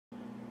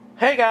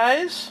Hey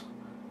guys,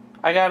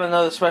 I got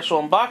another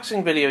special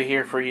unboxing video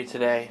here for you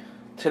today.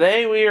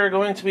 Today we are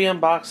going to be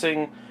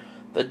unboxing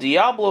the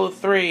Diablo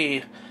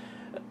 3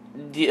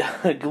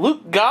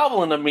 Loot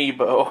Goblin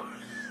Amiibo.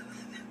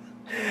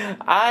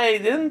 I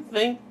didn't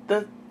think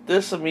that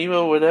this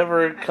amiibo would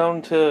ever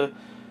come to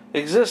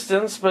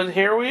existence, but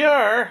here we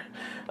are.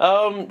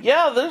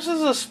 Yeah, this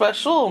is a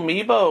special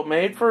amiibo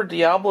made for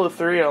Diablo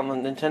 3 on the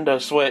Nintendo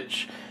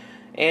Switch.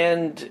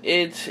 And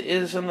it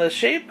is in the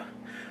shape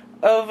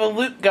of a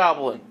Loot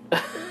Goblin.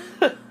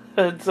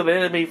 It's an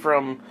enemy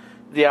from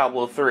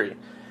Diablo 3.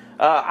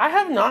 I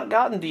have not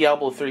gotten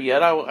Diablo 3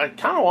 yet. I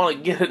kind of want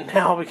to get it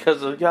now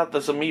because I've got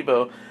this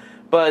amiibo.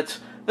 But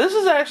this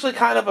is actually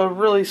kind of a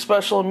really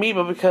special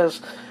amiibo because,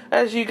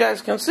 as you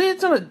guys can see,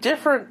 it's in a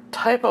different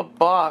type of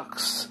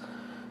box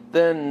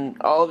than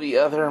all the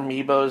other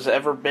amiibos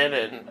ever been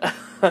in.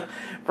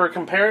 For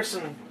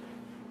comparison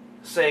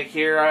sake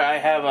here, I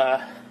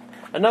have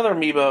another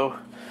amiibo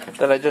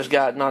that I just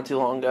got not too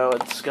long ago.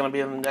 It's going to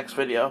be in the next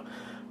video.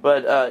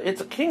 But it's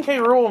a King K.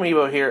 Rool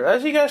amiibo here.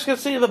 As you guys can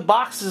see, the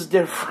box is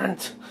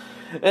different.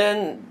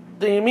 And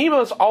the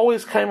amiibos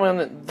always came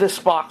in this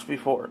box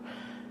before.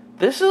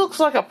 This looks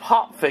like a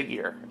pop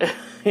figure.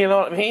 You know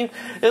what I mean?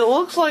 It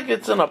looks like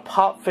it's in a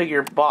pop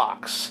figure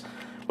box.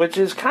 Which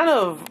is kind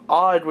of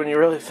odd when you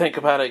really think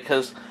about it.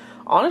 Because,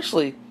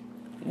 honestly,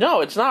 no,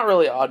 it's not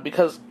really odd.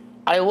 Because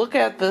I look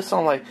at this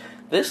and I'm like,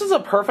 this is a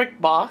perfect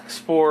box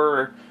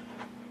for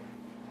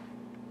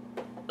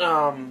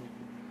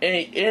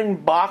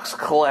in-box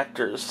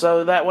collectors,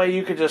 so that way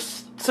you could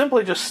just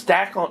simply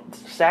stack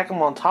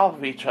them on top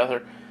of each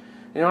other.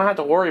 You don't have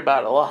to worry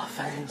about a lot of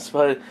things.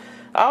 But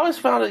I always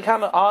found it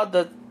kind of odd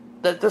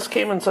that this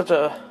came in such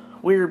a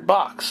weird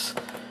box.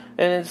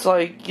 And it's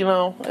like, you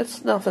know,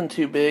 it's nothing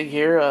too big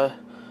here.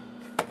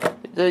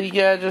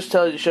 Yeah, it just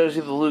shows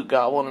you the Loot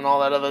Goblin and all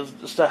that other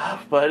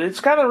stuff. But it's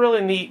kind of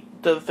really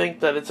neat to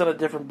think that it's in a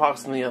different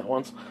box than the other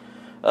ones.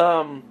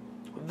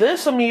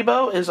 This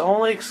amiibo is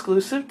only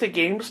exclusive to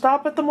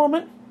GameStop at the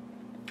moment.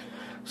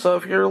 So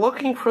if you're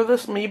looking for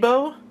this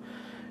amiibo,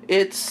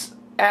 it's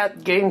at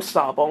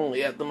GameStop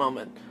only at the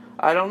moment.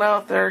 I don't know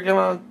if they're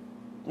gonna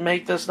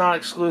make this not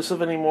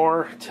exclusive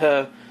anymore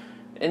to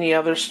any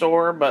other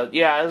store, but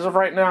yeah, as of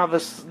right now,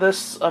 this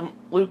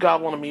Loot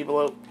Goblin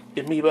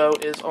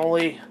amiibo is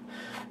only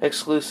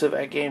exclusive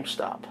at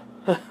GameStop.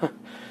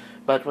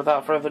 But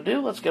without further ado,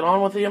 let's get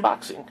on with the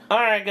unboxing.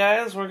 Alright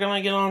guys, we're going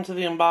to get on to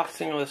the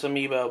unboxing of this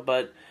amiibo,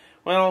 but,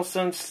 well,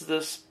 since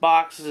this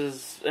box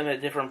is in a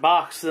different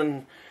box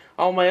than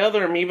all my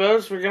other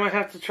amiibos, we're going to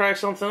have to try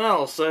something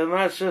else, and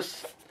that's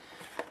just,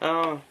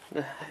 you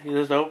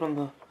just open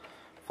the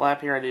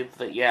flap here.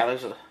 Yeah,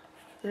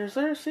 is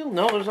there a seal?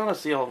 No, there's not a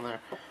seal in there.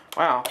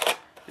 Wow,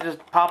 you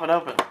just pop it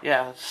open.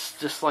 Yeah, it's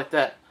just like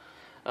that.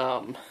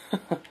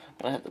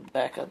 I have to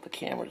back up the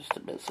camera just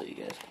a bit so you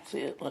guys can see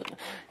it. But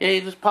yeah,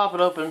 you just pop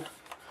it open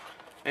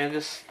and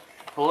just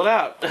pull it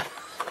out.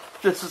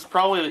 This is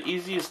probably the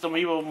easiest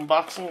amiibo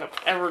unboxing I've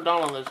ever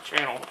done on this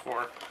channel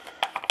before.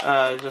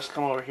 Just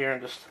come over here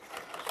and just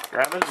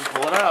grab it and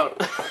pull it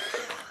out.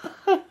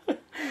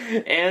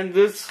 And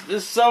this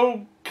is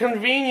so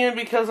convenient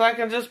because I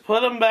can just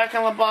put them back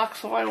in the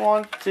box if I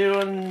want to,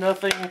 and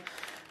nothing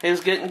is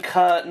getting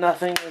cut,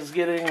 nothing is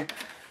getting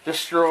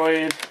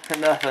destroyed, or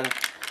nothing.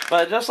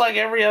 But just like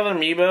every other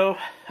amiibo,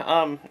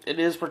 it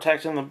is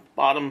protecting the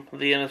bottom of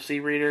the NFC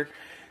reader.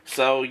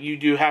 So you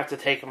do have to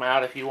take him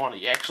out if you want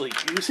to actually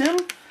use him.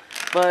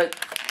 But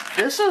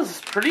this is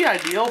pretty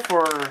ideal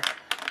for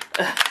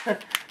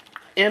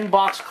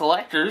in-box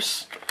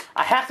collectors.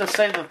 I have to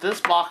say that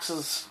this box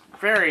is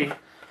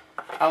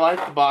I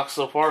like the box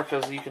so far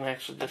because you can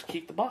actually just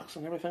keep the box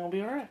and everything will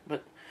be alright.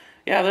 But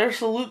yeah, there's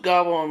the Loot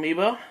Goblin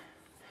amiibo.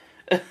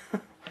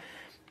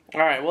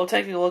 Alright, we'll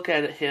take a look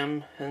at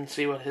him and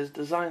see what his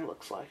design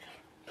looks like.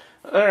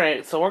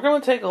 Alright, so we're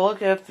going to take a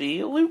look at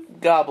the Loot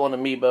Goblin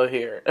amiibo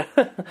here.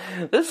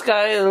 This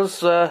guy is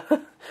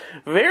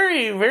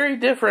very, very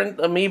different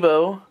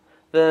amiibo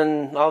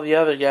than all the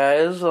other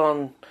guys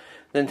on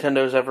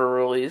Nintendo's ever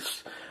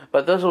released.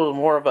 But this was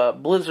more of a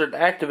Blizzard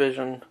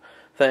Activision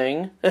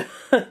thing.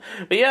 But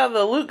yeah,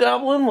 the Loot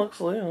Goblin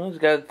looks like, he's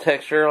got a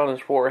texture on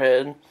his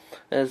forehead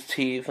and his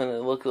teeth, and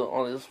it looks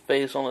on his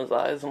face, on his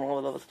eyes, and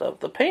all that other stuff.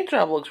 The paint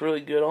job looks really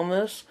good on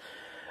this.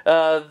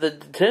 The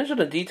attention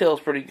to detail is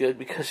pretty good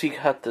because he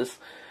got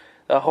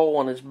a hole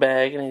in his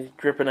bag and he's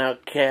dripping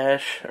out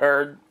cash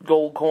or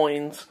gold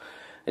coins.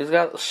 He's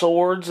got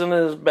swords in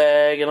his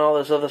bag and all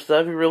this other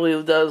stuff. He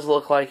really does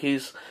look like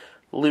he's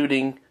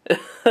looting,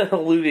 he's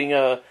looting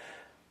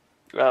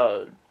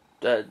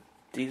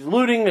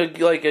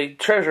like a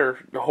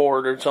treasure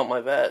hoard or something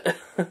like that.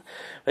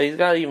 But he's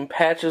got even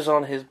patches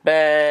on his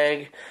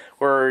bag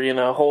where, you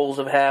know, holes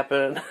have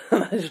happened.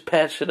 I just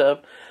patched it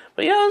up.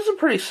 But yeah, this is a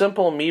pretty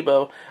simple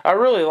amiibo. I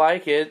really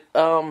like it. I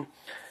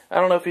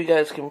don't know if you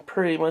guys can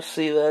pretty much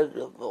see that,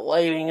 the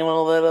lighting and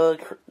all that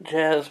other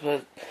jazz,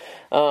 but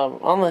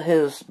on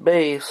his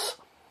base,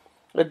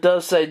 it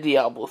does say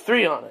Diablo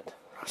 3 on it.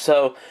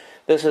 So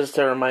this is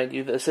to remind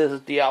you, this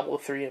is Diablo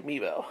 3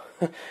 Amiibo.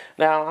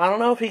 Now, I don't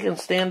know if he can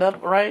stand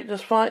upright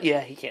just fine.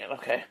 Yeah, he can,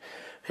 okay.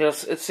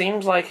 Because it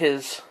seems like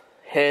his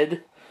head is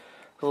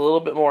a little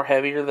bit more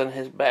heavier than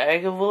his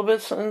bag a little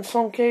bit in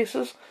some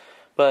cases.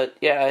 But,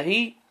 yeah,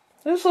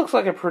 this looks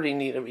like a pretty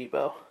neat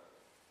Amiibo.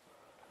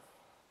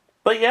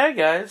 But yeah,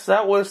 guys,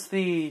 that was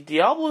the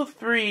Diablo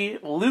 3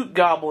 Loot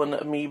Goblin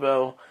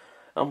Amiibo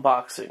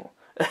unboxing.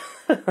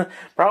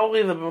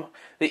 Probably the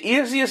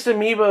easiest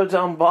Amiibo to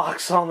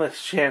unbox on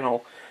this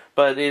channel,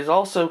 but is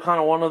also kind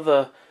of one of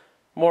the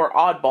more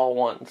oddball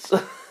ones.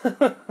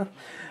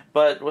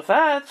 But with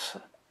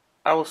that,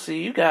 I will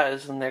see you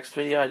guys in the next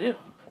video I do.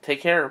 Take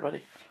care,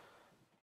 everybody.